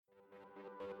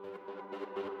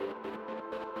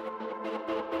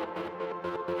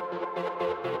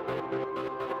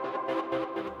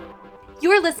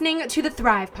You are listening to the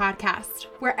Thrive podcast,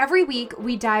 where every week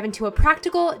we dive into a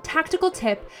practical, tactical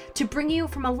tip to bring you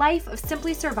from a life of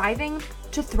simply surviving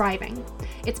to thriving.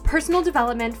 It's personal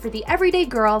development for the everyday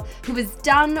girl who is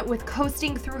done with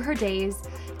coasting through her days,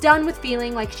 done with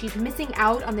feeling like she's missing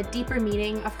out on the deeper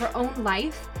meaning of her own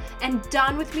life, and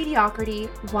done with mediocrity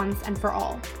once and for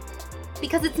all.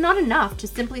 Because it's not enough to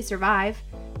simply survive.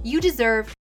 You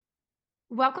deserve.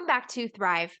 Welcome back to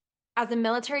Thrive. As a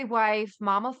military wife,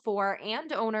 mom of four,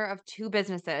 and owner of two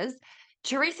businesses,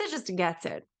 Theresa just gets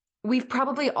it. We've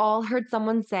probably all heard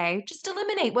someone say, just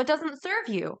eliminate what doesn't serve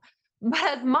you.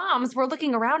 But as moms, we're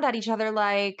looking around at each other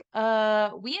like,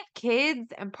 we have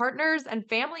kids and partners and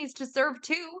families to serve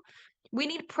too. We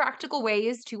need practical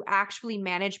ways to actually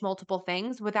manage multiple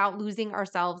things without losing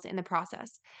ourselves in the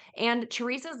process. And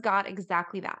Theresa's got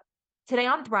exactly that. Today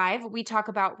on Thrive, we talk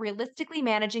about realistically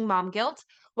managing mom guilt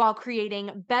while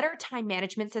creating better time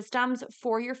management systems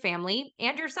for your family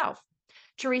and yourself.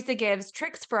 Theresa gives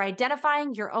tricks for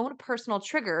identifying your own personal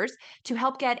triggers to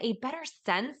help get a better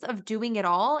sense of doing it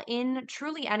all in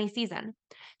truly any season.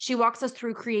 She walks us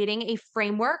through creating a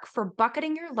framework for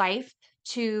bucketing your life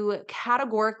to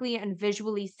categorically and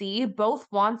visually see both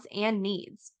wants and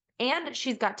needs. And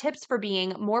she's got tips for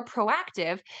being more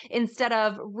proactive instead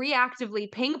of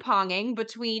reactively ping ponging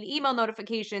between email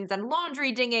notifications and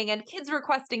laundry dinging and kids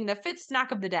requesting the fifth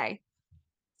snack of the day.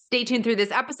 Stay tuned through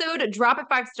this episode. Drop it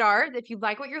 5 stars if you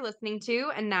like what you're listening to.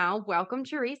 And now, welcome,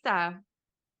 Theresa.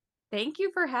 Thank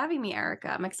you for having me,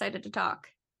 Erica. I'm excited to talk.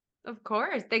 Of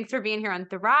course. Thanks for being here on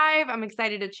Thrive. I'm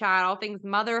excited to chat all things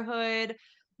motherhood,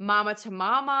 mama to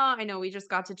mama. I know we just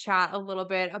got to chat a little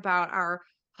bit about our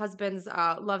husband's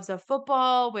loves of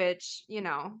football, which,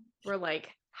 we're like,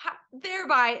 they're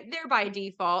by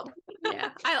default. Yeah,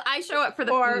 I show up for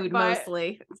the food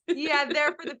mostly. Yeah,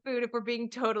 they're for the food if we're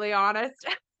being totally honest.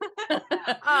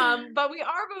 But we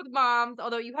are both moms,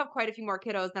 although you have quite a few more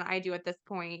kiddos than I do at this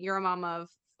point. You're a mom of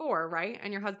 4, right?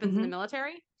 And your husband's in the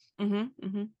military?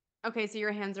 Mm-hmm. Okay, so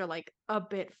your hands are like a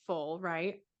bit full,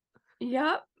 right?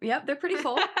 Yep, they're pretty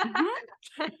full.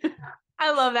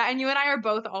 I love that. And you and I are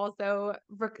both also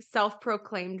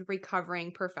self-proclaimed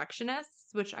recovering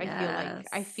perfectionists, which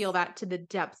I feel that to the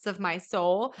depths of my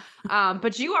soul.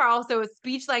 But you are also a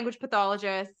speech language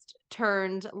pathologist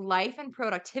turned life and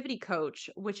productivity coach,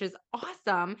 which is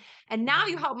awesome. And now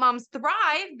you help moms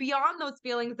thrive beyond those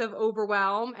feelings of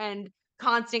overwhelm and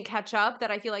constant catch up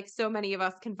that I feel like so many of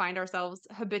us can find ourselves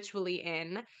habitually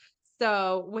in.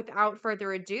 So without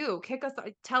further ado,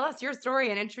 tell us your story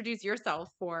and introduce yourself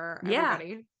for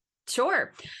everybody.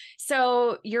 Sure.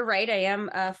 So you're right. I am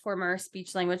a former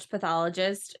speech language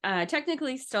pathologist.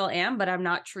 Technically still am, but I'm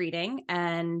not treating.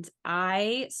 And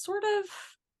I sort of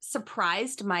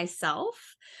surprised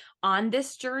myself on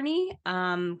this journey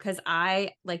because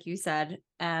I, like you said,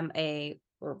 am a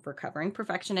recovering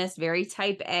perfectionist, very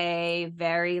type A,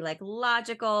 very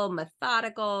logical,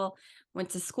 methodical,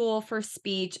 went to school for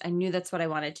speech. I knew that's what I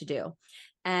wanted to do.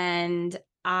 And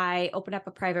I opened up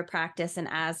a private practice. And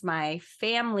as my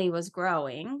family was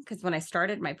growing, because when I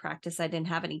started my practice, I didn't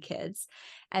have any kids.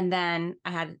 And then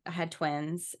I had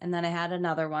twins, and then I had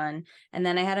another one, and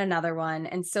then I had another one.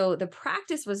 And so the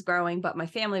practice was growing, but my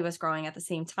family was growing at the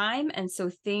same time. And so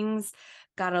things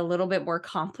got a little bit more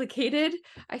complicated,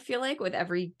 I feel like, with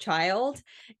every child.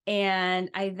 And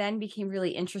I then became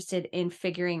really interested in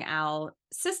figuring out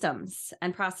systems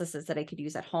and processes that I could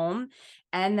use at home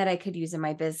and that I could use in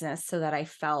my business so that I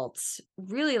felt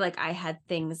really like I had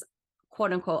things,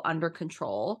 quote unquote, under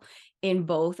control in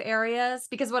both areas.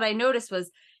 Because what I noticed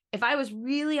was if I was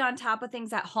really on top of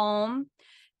things at home,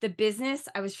 the business,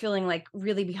 I was feeling like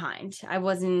really behind. I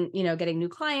wasn't, getting new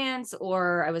clients,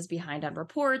 or I was behind on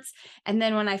reports. And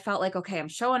then when I felt like, okay, I'm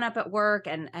showing up at work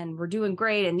and we're doing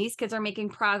great and these kids are making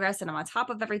progress and I'm on top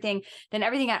of everything, then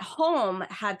everything at home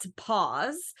had to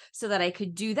pause so that I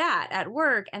could do that at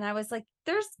work. And I was like,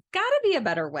 there's got to be a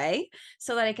better way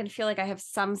so that I can feel like I have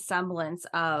some semblance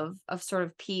of sort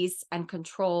of peace and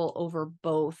control over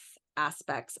both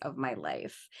aspects of my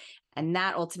life. And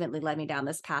that ultimately led me down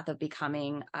this path of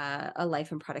becoming a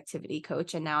life and productivity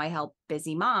coach. And now I help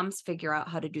busy moms figure out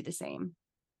how to do the same.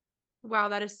 Wow,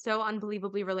 that is so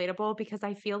unbelievably relatable, because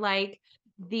I feel like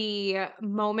the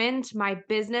moment my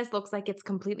business looks like it's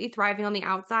completely thriving on the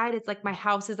outside, it's like my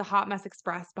house is a hot mess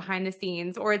express behind the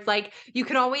scenes, or it's like you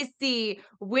can always see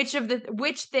which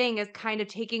thing is kind of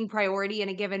taking priority in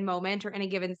a given moment or in a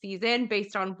given season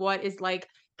based on what is like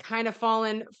kind of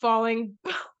falling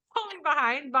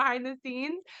behind the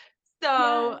scenes.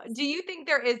 So, do you think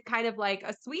there is kind of like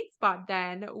a sweet spot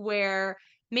then where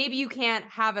maybe you can't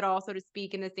have it all, so to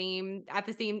speak, at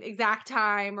the same exact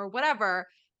time or whatever,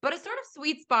 but a sort of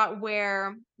sweet spot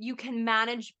where you can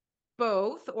manage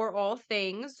both or all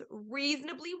things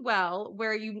reasonably well,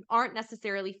 where you aren't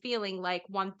necessarily feeling like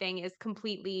one thing is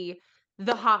completely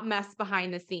the hot mess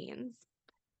behind the scenes.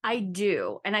 I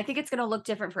do. And I think it's going to look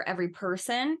different for every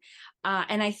person.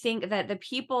 And I think that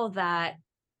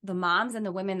the moms and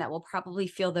the women that will probably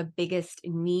feel the biggest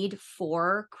need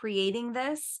for creating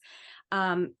this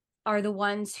um, are the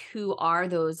ones who are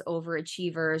those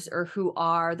overachievers or who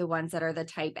are the ones that are the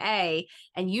type A.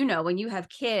 And when you have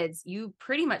kids, you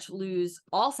pretty much lose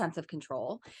all sense of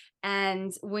control.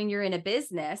 And when you're in a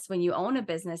business, when you own a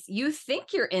business, you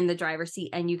think you're in the driver's seat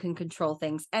and you can control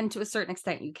things. And to a certain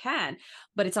extent, you can,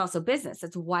 but it's also business.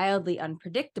 It's wildly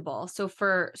unpredictable. So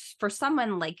for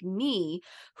someone like me,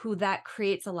 who that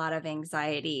creates a lot of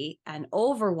anxiety and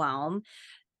overwhelm,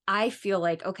 I feel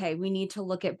like, okay, we need to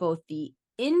look at both the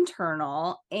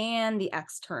internal and the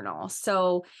external.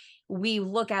 So we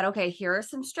look at, okay, here are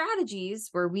some strategies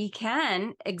where we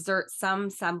can exert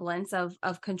some semblance of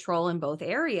control in both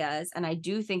areas. And I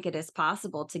do think it is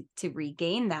possible to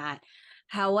regain that.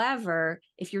 However,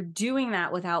 if you're doing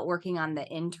that without working on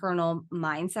the internal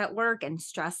mindset work and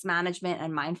stress management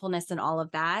and mindfulness and all of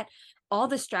that, all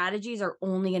the strategies are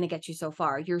only going to get you so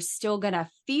far. You're still going to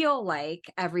feel like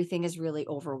everything is really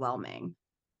overwhelming.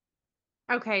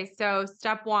 Okay, so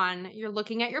step one, you're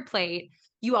looking at your plate.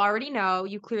 You already know,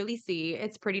 you clearly see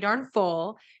it's pretty darn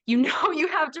full. You know you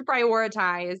have to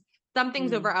prioritize some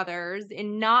things Mm. over others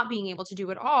and not being able to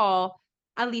do it all,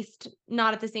 at least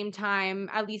not at the same time,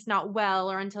 at least not well,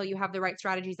 or until you have the right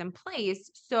strategies in place.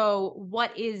 So,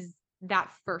 what is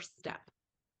that first step?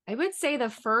 I would say the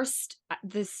first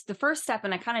step,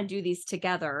 and I kind of do these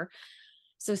together.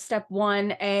 So step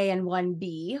 1A and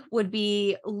 1B would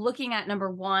be looking at number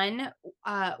one,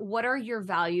 what are your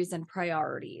values and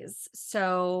priorities?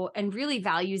 So, and really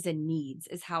values and needs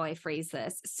is how I phrase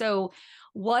this. So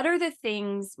what are the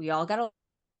things we all got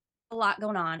a lot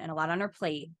going on and a lot on our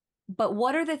plate? But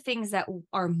what are the things that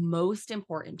are most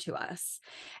important to us?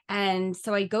 And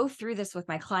so I go through this with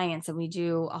my clients and we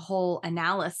do a whole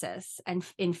analysis and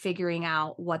in figuring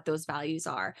out what those values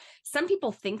are. Some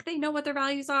people think they know what their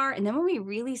values are. And then when we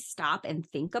really stop and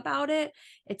think about it,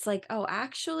 it's like, oh,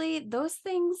 actually, those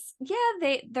things,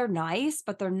 yeah, they're nice,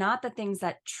 but they're not the things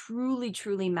that truly,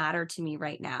 truly matter to me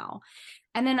right now.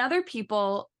 And then other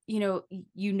people, you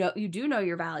do know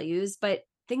your values, but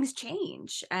things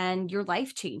change and your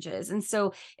life changes. And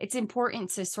so it's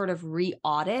important to sort of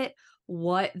re-audit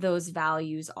what those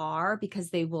values are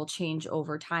because they will change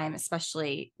over time,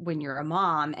 especially when you're a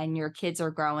mom and your kids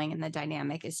are growing and the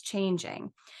dynamic is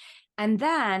changing. And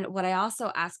then what I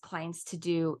also ask clients to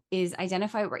do is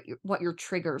identify what your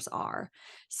triggers are.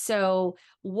 So,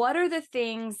 what are the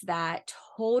things that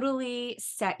totally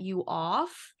set you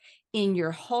off in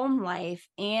your home life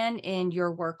and in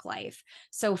your work life?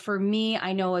 So for me,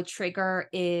 I know a trigger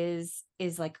is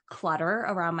like clutter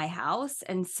around my house.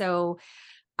 And so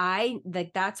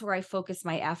that's where I focus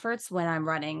my efforts when I'm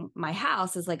running my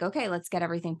house is like, okay, let's get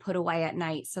everything put away at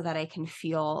night so that I can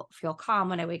feel calm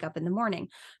when I wake up in the morning.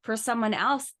 For someone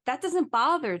else, that doesn't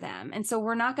bother them. And so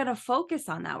we're not going to focus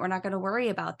on that. We're not going to worry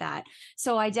about that.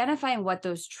 So identifying what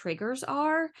those triggers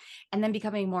are and then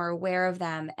becoming more aware of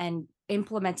them and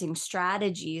implementing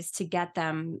strategies to get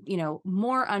them,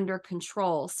 more under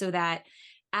control so that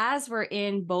as we're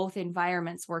in both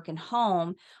environments, work and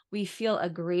home, we feel a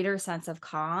greater sense of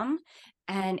calm.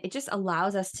 And it just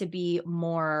allows us to be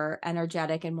more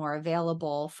energetic and more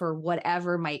available for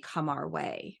whatever might come our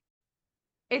way.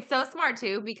 It's so smart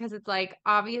too, because it's like,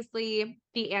 obviously,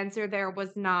 the answer there was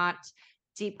not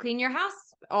deep clean your house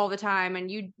all the time and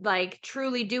you like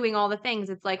truly doing all the things.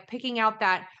 It's like picking out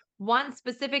that one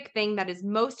specific thing that is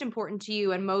most important to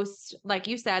you and most, like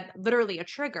you said, literally a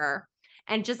trigger,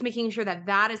 and just making sure that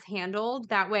that is handled.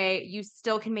 That way, you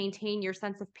still can maintain your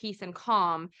sense of peace and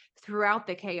calm throughout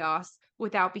the chaos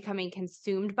without becoming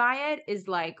consumed by it. Is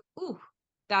like, ooh,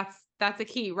 that's a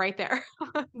key right there.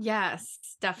 Yes,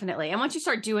 definitely. And once you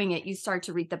start doing it, you start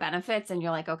to reap the benefits and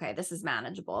you're like, okay, this is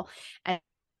manageable.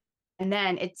 And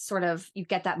then it's sort of, you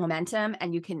get that momentum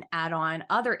and you can add on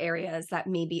other areas that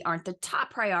maybe aren't the top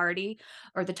priority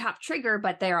or the top trigger,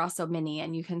 but they're also mini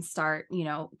and you can start,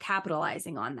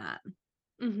 capitalizing on that.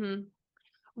 hmm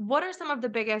What are some of the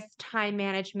biggest time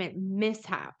management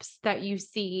mishaps that you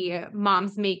see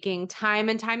moms making time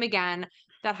and time again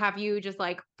that have you just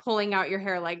like pulling out your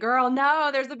hair like, girl, no,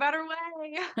 there's a better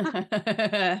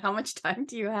way? How much time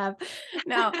do you have?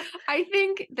 Now, I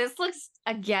think this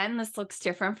looks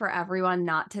different for everyone,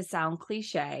 not to sound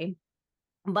cliche.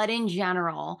 But in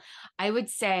general, I would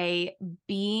say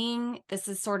this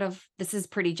is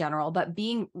pretty general, but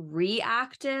being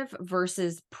reactive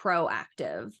versus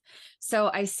proactive.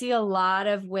 So I see a lot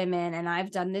of women, and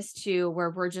I've done this too, where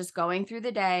we're just going through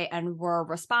the day and we're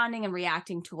responding and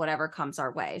reacting to whatever comes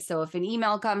our way. So if an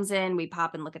email comes in, we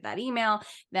pop and look at that email.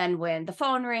 Then when the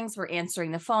phone rings, we're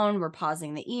answering the phone, we're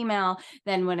pausing the email.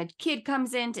 Then when a kid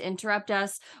comes in to interrupt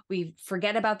us, we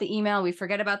forget about the email, we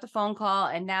forget about the phone call,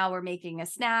 and now we're making a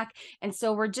snack. And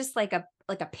so we're just like a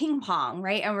ping pong,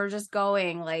 right? And we're just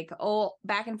going like, oh,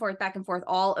 back and forth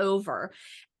all over.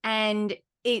 And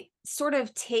it sort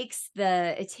of takes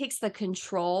the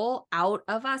control out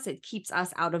of us. It keeps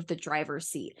us out of the driver's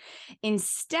seat.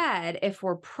 Instead, if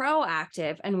we're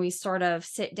proactive and we sort of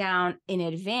sit down in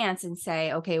advance and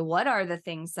say, okay, what are the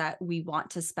things that we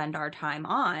want to spend our time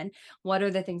on? What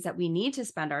are the things that we need to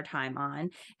spend our time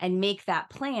on? And make that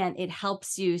plan, it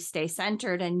helps you stay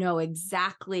centered and know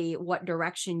exactly what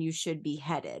direction you should be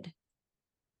headed.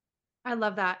 I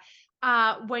love that.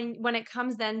 When it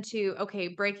comes then to, okay,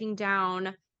 breaking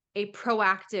down a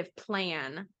proactive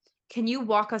plan, can you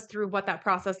walk us through what that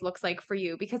process looks like for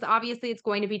you? Because obviously it's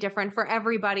going to be different for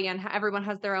everybody, and everyone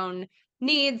has their own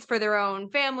needs for their own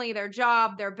family, their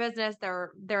job, their business,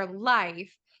 their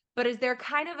life. But is there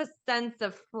kind of a sense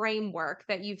of framework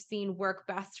that you've seen work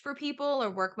best for people or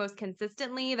work most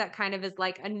consistently that kind of is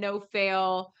like a no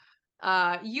fail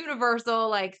universal,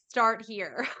 like start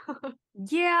here?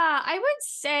 Yeah, I would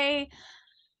say,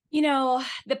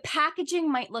 the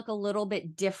packaging might look a little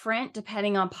bit different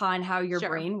depending upon how your Sure.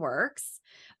 brain works.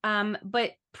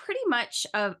 But pretty much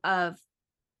of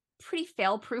pretty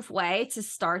fail-proof way to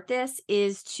start this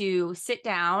is to sit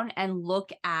down and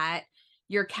look at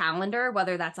your calendar,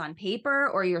 whether that's on paper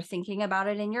or you're thinking about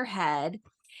it in your head,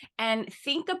 and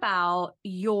think about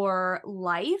your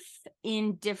life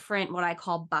in different, what I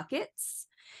call buckets.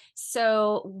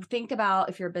 So think about,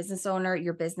 if you're a business owner,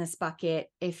 your business bucket.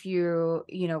 If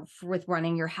with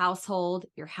running your household,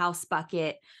 your house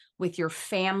bucket. With your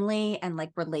family and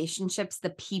like relationships, the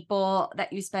people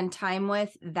that you spend time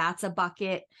with, that's a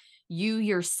bucket. You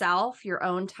yourself, your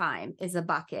own time is a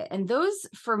bucket. And those,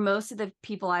 for most of the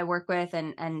people I work with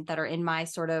and that are in my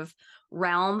sort of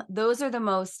realm, those are the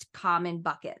most common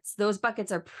buckets. Those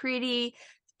buckets are pretty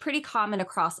common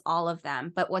across all of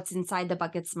them, but what's inside the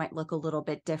buckets might look a little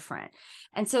bit different.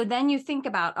 And so then you think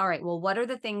about, all right, well, what are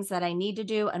the things that I need to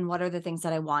do and what are the things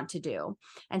that I want to do?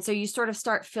 And so you sort of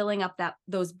start filling up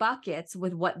those buckets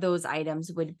with what those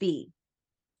items would be.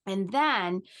 And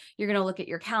then you're going to look at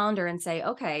your calendar and say,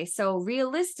 okay, so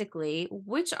realistically,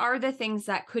 which are the things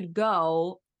that could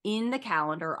go in the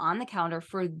calendar, on the calendar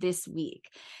for this week?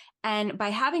 And by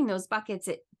having those buckets,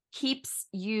 it keeps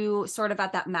you sort of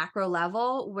at that macro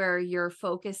level where you're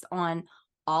focused on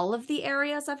all of the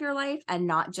areas of your life and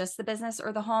not just the business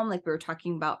or the home, like we were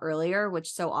talking about earlier,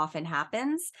 which so often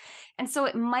happens. And so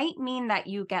it might mean that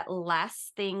you get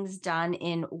less things done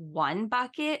in one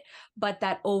bucket, but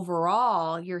that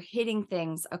overall you're hitting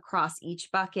things across each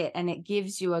bucket, and it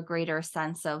gives you a greater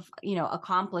sense of,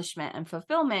 accomplishment and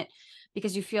fulfillment,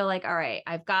 because you feel like, all right,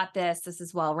 I've got this. This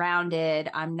is well-rounded.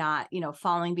 I'm not,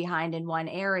 falling behind in one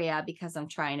area because I'm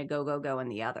trying to go in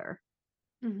the other.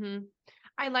 Mhm.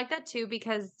 I like that too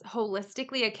because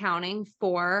holistically accounting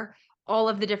for all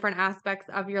of the different aspects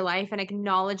of your life and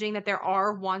acknowledging that there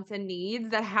are wants and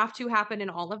needs that have to happen in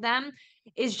all of them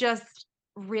is just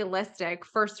realistic,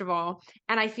 first of all.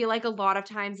 And I feel like a lot of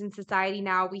times in society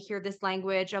now we hear this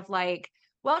language of like,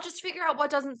 well, just figure out what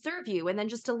doesn't serve you and then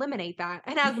just eliminate that.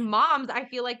 And as moms, I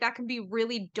feel like that can be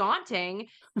really daunting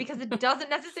because it doesn't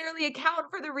necessarily account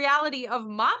for the reality of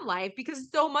mom life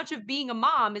because so much of being a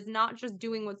mom is not just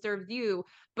doing what serves you,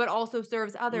 but also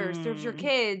serves others, serves your Mm.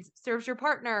 kids, serves your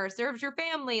partner, serves your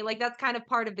family. Like that's kind of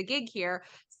part of the gig here.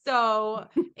 So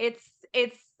it's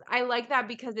I like that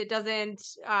because it doesn't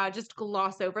just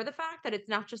gloss over the fact that it's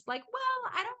not just like,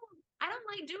 well, I don't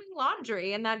like doing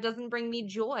laundry and that doesn't bring me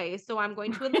joy, so I'm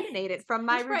going to eliminate it from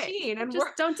my Right. routine. And we're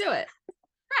Just don't do it.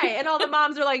 right. And all the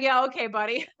moms are like, yeah, okay,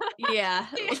 buddy. Yeah.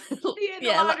 See you, see you in the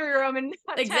Yeah. laundry room in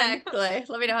 10. Exactly.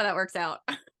 Let me know how that works out.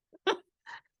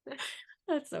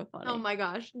 That's so Oh funny. my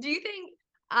gosh. Do you think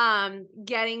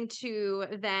getting to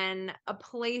then a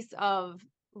place of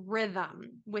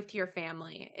rhythm with your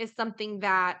family is something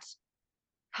that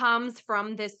comes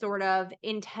from this sort of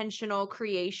intentional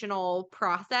creational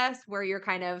process where you're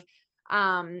kind of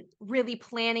really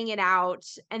planning it out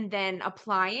and then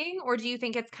applying, or do you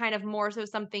think it's kind of more so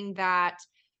something that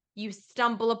you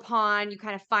stumble upon, you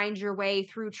kind of find your way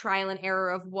through trial and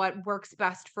error of what works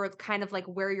best for kind of like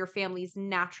where your family's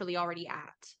naturally already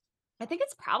at? I think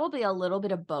it's probably a little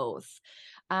bit of both.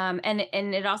 And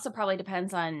it also probably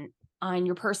depends on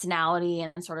your personality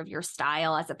and sort of your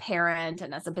style as a parent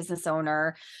and as a business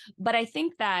owner. But I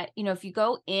think that, if you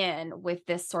go in with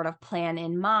this sort of plan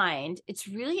in mind, it's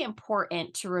really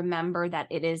important to remember that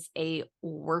it is a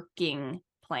working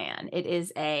plan. It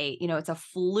is it's a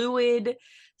fluid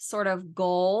sort of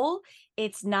goal.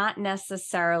 It's not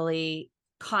necessarily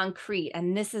concrete.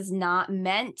 And this is not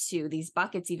meant to, these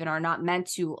buckets even are not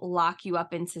meant to lock you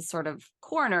up into sort of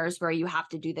corners where you have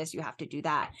to do this, you have to do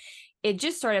that. It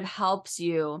just sort of helps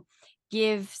you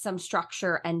give some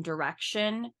structure and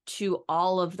direction to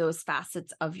all of those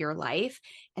facets of your life.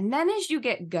 And then as you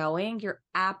get going, you're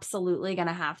absolutely going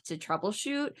to have to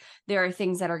troubleshoot. There are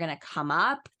things that are going to come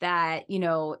up that,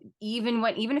 even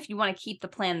if you want to keep the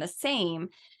plan the same,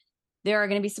 there are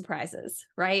going to be surprises,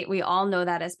 right? We all know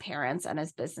that as parents and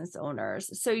as business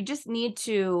owners. So you just need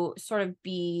to sort of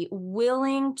be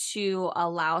willing to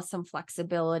allow some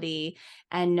flexibility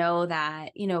and know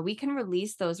that, we can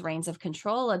release those reins of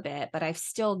control a bit, but I've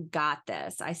still got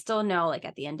this. I still know, like,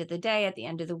 at the end of the day, at the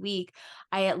end of the week,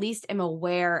 I at least am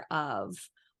aware of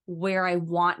where I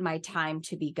want my time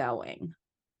to be going.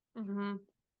 Mm-hmm.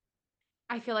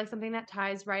 I feel like something that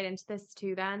ties right into this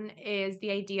too then is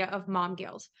the idea of mom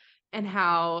guilt, and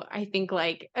how I think,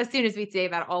 like, as soon as we say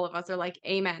that, all of us are like,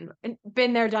 amen, and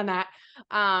been there, done that.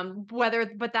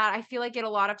 But that, I feel like it a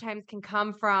lot of times can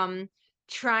come from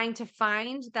trying to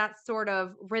find that sort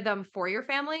of rhythm for your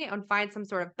family and find some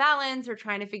sort of balance, or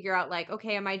trying to figure out, like,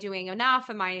 okay, am I doing enough?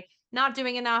 Am I not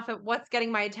doing enough? What's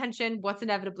getting my attention? What's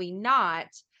inevitably not?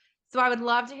 So I would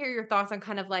love to hear your thoughts on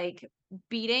kind of like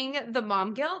beating the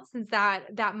mom guilt, since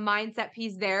that mindset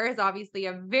piece there is obviously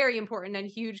a very important and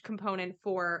huge component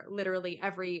for literally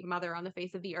every mother on the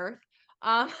face of the earth.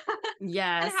 Um, and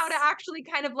Yes. how to actually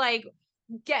kind of like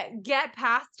get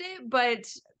past it, but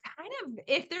kind of,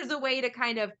 if there's a way to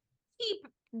kind of keep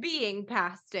being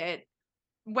past it,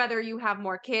 whether you have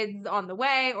more kids on the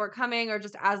way or coming, or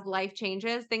just as life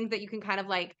changes, things that you can kind of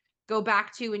like go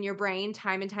back to in your brain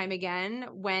time and time again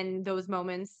when those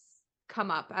moments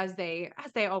come up, as they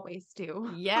always do.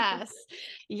 Yes.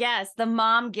 Yes. The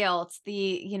mom guilt,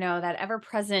 that ever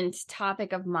present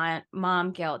topic of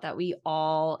mom guilt that we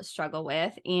all struggle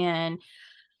with. And,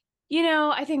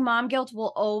 I think mom guilt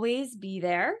will always be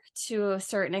there to a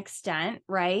certain extent.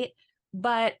 Right.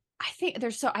 But I think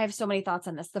I have so many thoughts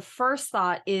on this. The first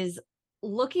thought is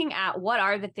looking at what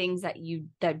are the things that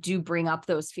do bring up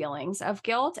those feelings of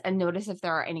guilt, and notice if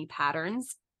there are any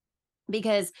patterns.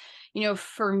 Because,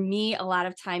 for me, a lot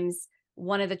of times,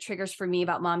 one of the triggers for me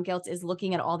about mom guilt is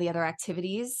looking at all the other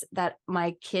activities that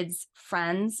my kids'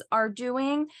 friends are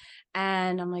doing.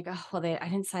 And I'm like, oh, well, I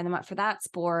didn't sign them up for that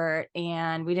sport.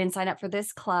 And we didn't sign up for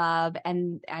this club.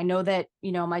 And I know that,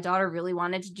 my daughter really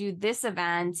wanted to do this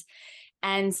event.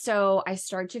 And so I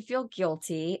start to feel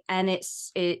guilty, and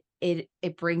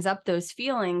it brings up those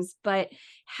feelings. But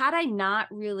had I not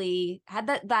really had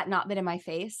that not been in my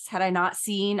face, had I not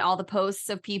seen all the posts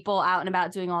of people out and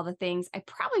about doing all the things, I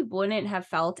probably wouldn't have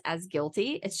felt as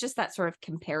guilty. It's just that sort of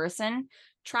comparison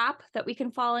trap that we can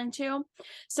fall into.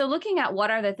 So looking at what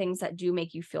are the things that do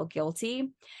make you feel guilty.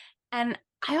 And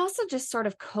I also just sort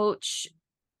of coach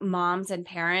moms and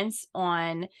parents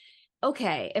on,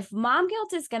 okay, if mom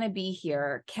guilt is going to be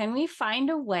here, can we find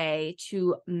a way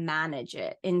to manage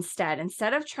it instead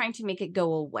of trying to make it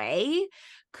go away?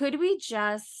 Could we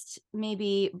just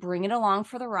maybe bring it along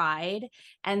for the ride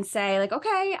and say, like,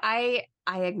 okay, I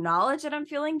acknowledge that I'm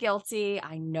feeling guilty.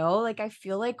 I know, like, I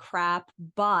feel like crap,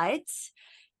 but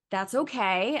that's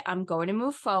okay. I'm going to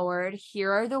move forward. Here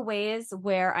are the ways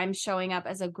where I'm showing up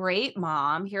as a great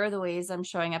mom. Here are the ways I'm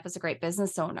showing up as a great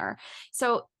business owner.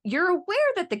 So you're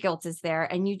aware that the guilt is there,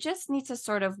 and you just need to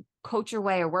sort of coach your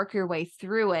way or work your way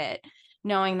through it,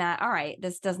 knowing that, all right,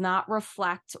 this does not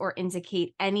reflect or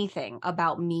indicate anything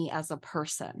about me as a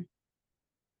person.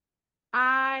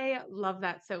 I love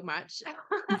that so much.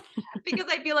 Because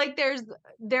I feel like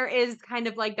there is kind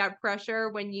of like that pressure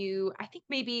when I think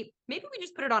maybe we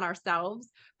just put it on ourselves,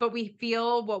 but we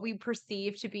feel what we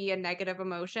perceive to be a negative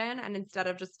emotion, and instead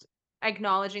of just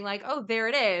acknowledging, like, oh, there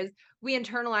it is, we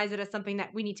internalize it as something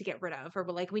that we need to get rid of, or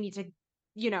we're like, we need to,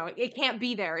 it can't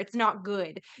be there, it's not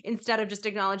good, instead of just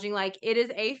acknowledging, like, it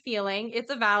is a feeling,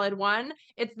 it's a valid one,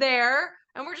 it's there,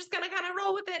 and we're just gonna kind of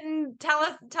roll with it and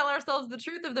tell ourselves the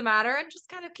truth of the matter, and just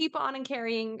kind of keep on and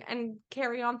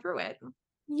carry on through it.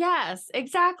 Yes,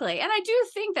 exactly. And I do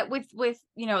think that with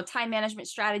time management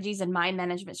strategies and mind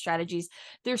management strategies,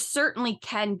 there certainly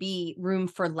can be room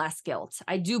for less guilt.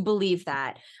 I do believe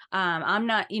that. I'm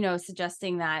not,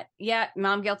 suggesting that, yeah,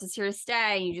 mom guilt is here to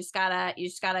stay. You just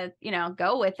gotta,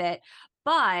 go with it.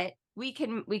 But we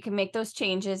can make those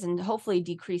changes and hopefully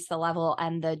decrease the level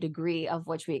and the degree of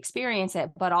which we experience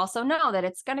it, but also know that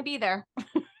it's going to be there.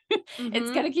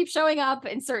 It's going to keep showing up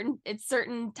in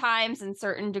certain times and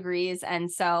certain degrees. And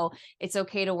so it's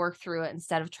okay to work through it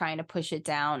instead of trying to push it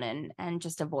down and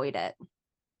just avoid it.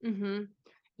 Mm-hmm.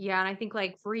 Yeah. And I think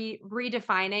like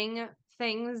redefining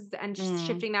things and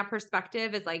shifting that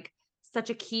perspective is like such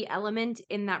a key element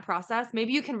in that process.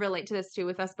 Maybe you can relate to this too,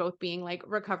 with us both being like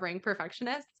recovering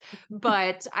perfectionists.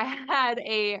 But I had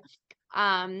a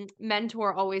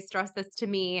mentor always stress this to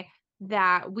me,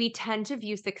 that we tend to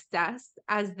view success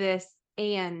as this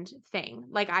and thing.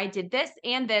 Like I did this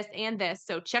and this and this.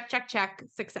 So check, check, check,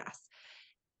 success.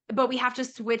 But we have to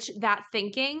switch that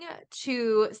thinking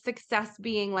to success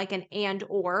being like an and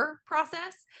or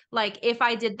process. Like if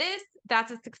I did this,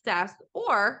 that's a success.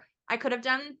 Or I could have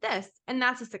done this and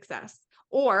that's a success.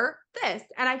 Or this.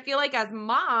 And I feel like as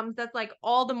moms, that's like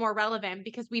all the more relevant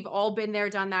because we've all been there,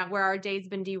 done that, where our day's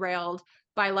been derailed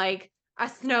by like a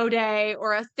snow day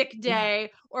or a sick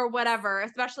day or whatever,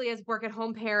 especially as work at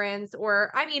home parents,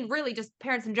 or I mean, really just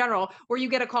parents in general, where you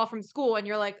get a call from school and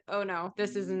you're like, oh no,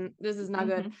 this is not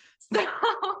good. So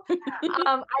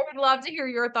I would love to hear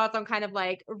your thoughts on kind of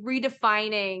like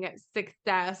redefining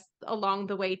success along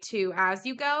the way too, as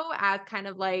you go, as kind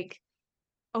of like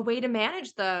a way to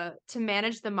manage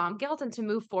the mom guilt and to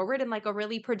move forward in like a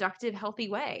really productive, healthy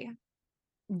way.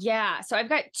 Yeah. So I've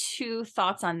got two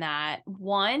thoughts on that.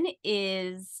 One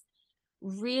is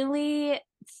really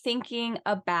thinking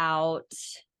about,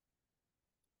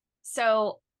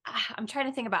 I'm trying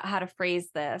to think about how to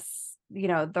phrase this,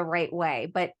 the right way,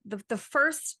 but the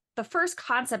first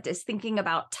concept is thinking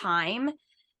about time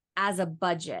as a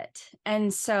budget.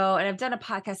 And I've done a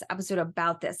podcast episode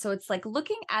about this. So it's like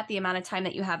looking at the amount of time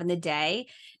that you have in the day,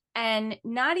 and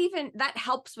not even that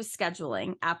helps with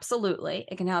scheduling. Absolutely.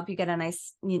 It can help you get a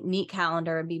nice, neat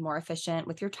calendar and be more efficient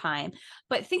with your time.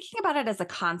 But thinking about it as a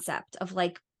concept of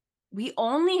like, we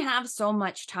only have so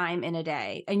much time in a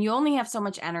day, and you only have so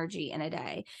much energy in a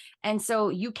day. And so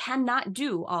you cannot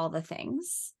do all the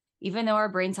things, even though our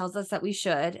brain tells us that we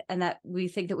should, and that we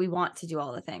think that we want to do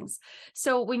all the things.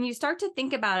 So when you start to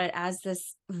think about it as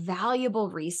this valuable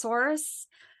resource,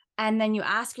 and then you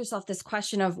ask yourself this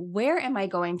question of, where am I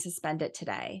going to spend it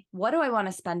today? What do I want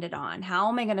to spend it on? How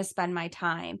am I going to spend my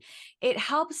time? It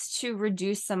helps to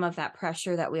reduce some of that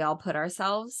pressure that we all put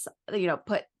ourselves,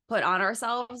 put on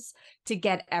ourselves to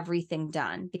get everything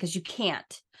done, because you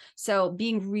can't. So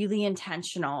being really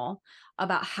intentional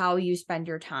about how you spend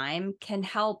your time can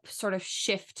help sort of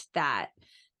shift that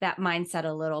mindset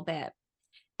a little bit.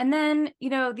 And then,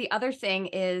 the other thing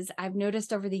is, I've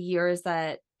noticed over the years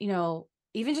that,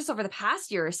 even just over the past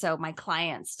year or so, my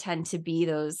clients tend to be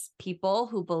those people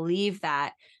who believe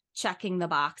that checking the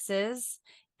boxes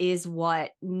is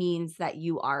what means that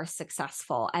you are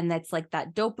successful. And that's like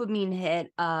that dopamine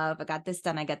hit of, I got this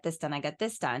done, I get this done, I get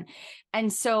this done.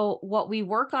 And so what we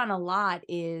work on a lot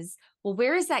is, well,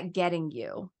 where is that getting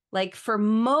you? Like for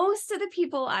most of the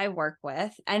people I work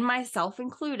with, and myself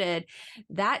included,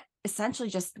 that essentially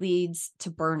just leads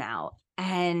to burnout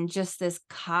and just this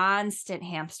constant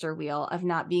hamster wheel of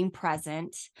not being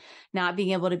present, not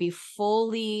being able to be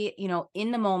fully,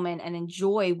 in the moment and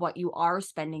enjoy what you are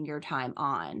spending your time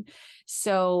on.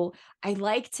 So I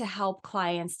like to help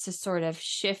clients to sort of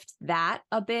shift that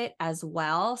a bit as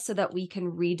well, so that we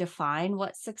can redefine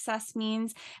what success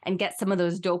means and get some of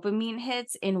those dopamine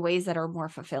hits in ways that are more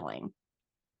fulfilling.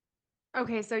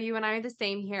 Okay, so you and I are the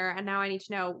same here, and now I need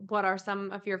to know, what are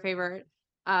some of your favorite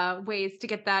ways to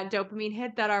get that dopamine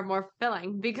hit that are more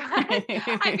fulfilling? Because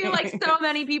I feel like so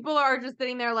many people are just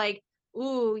sitting there like,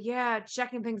 ooh, yeah,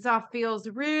 checking things off feels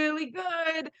really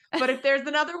good. But if there's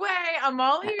another way, I'm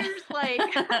all ears. Like,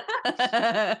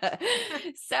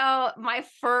 so my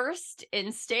first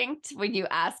instinct when you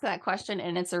ask that question,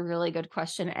 and it's a really good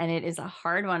question, and it is a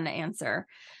hard one to answer,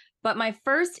 but my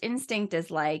first instinct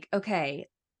is like, okay,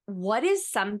 what is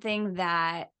something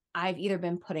that I've either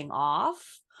been putting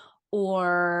off,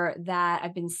 or that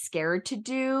I've been scared to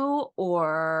do,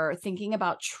 or thinking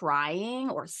about trying,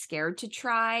 or scared to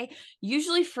try?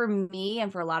 Usually for me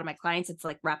and for a lot of my clients, it's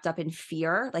like wrapped up in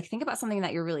fear. Like, think about something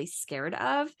that you're really scared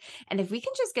of. And if we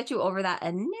can just get you over that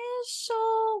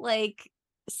initial like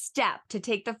step to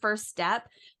take the first step,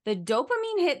 the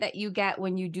dopamine hit that you get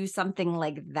when you do something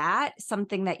like that,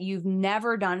 something that you've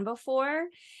never done before,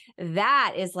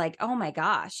 that is like, oh my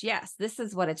gosh, yes, this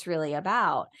is what it's really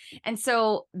about. And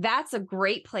so that's a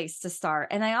great place to start.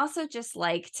 And I also just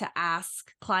like to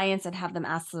ask clients and have them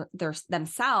ask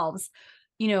themselves,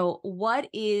 what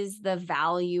is the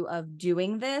value of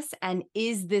doing this? And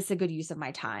is this a good use of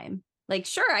my time? Like,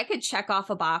 sure, I could check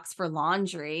off a box for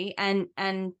laundry and,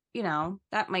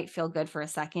 that might feel good for a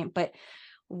second, but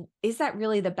is that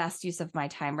really the best use of my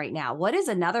time right now? What is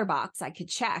another box I could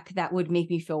check that would make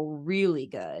me feel really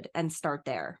good, and start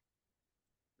there?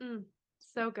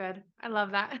 So good. I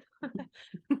love that.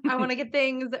 I want to get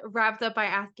things wrapped up by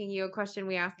asking you a question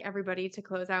we ask everybody to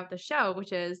close out the show,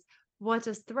 which is, what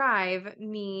does thrive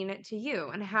mean to you?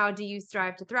 And how do you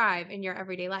strive to thrive in your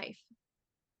everyday life?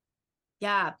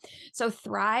 Yeah. So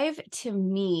thrive to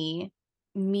me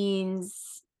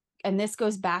means, and this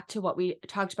goes back to what we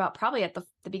talked about probably at the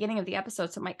beginning of the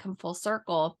episode, so it might come full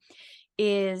circle,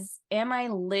 is, am I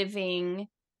living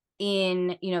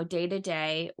in, day to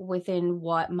day within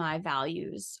what my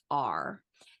values are?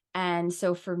 And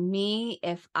so for me,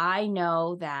 if I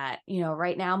know that,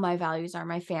 right now my values are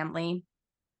my family,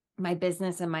 my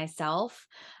business, and myself,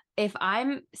 if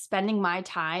I'm spending my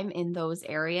time in those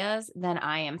areas, then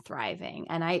I am thriving.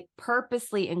 And I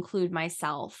purposely include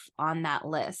myself on that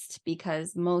list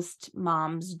because most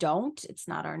moms don't. It's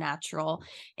not our natural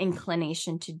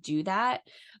inclination to do that.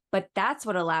 But that's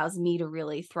what allows me to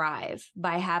really thrive,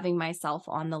 by having myself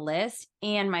on the list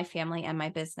and my family and my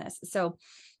business. So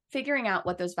figuring out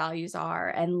what those values are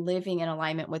and living in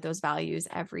alignment with those values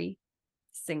every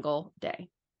single day.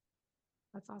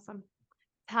 That's awesome.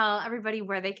 Tell everybody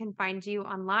where they can find you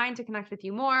online to connect with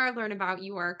you more, learn about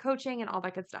your coaching and all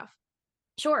that good stuff.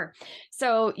 Sure.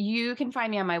 So you can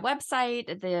find me on my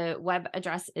website. The web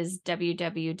address is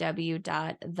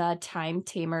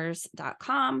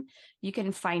www.thetimetamers.com. You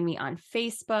can find me on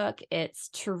Facebook. It's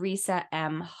Theresa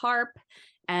M. Harp.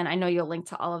 And I know you'll link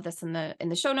to all of this in the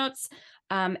show notes.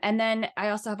 And then I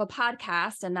also have a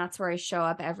podcast, and that's where I show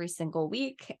up every single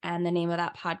week. And the name of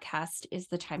that podcast is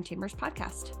the Time Tamers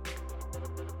Podcast.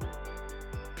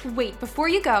 Wait, before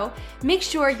you go, make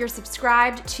sure you're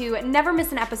subscribed to never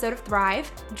miss an episode of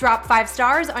Thrive. Drop 5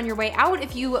 stars on your way out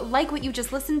if you like what you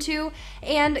just listened to,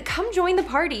 and come join the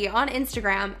party on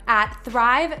Instagram at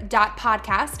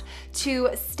thrive.podcast to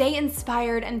stay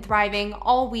inspired and thriving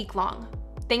all week long.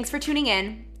 Thanks for tuning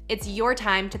in. It's your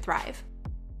time to thrive.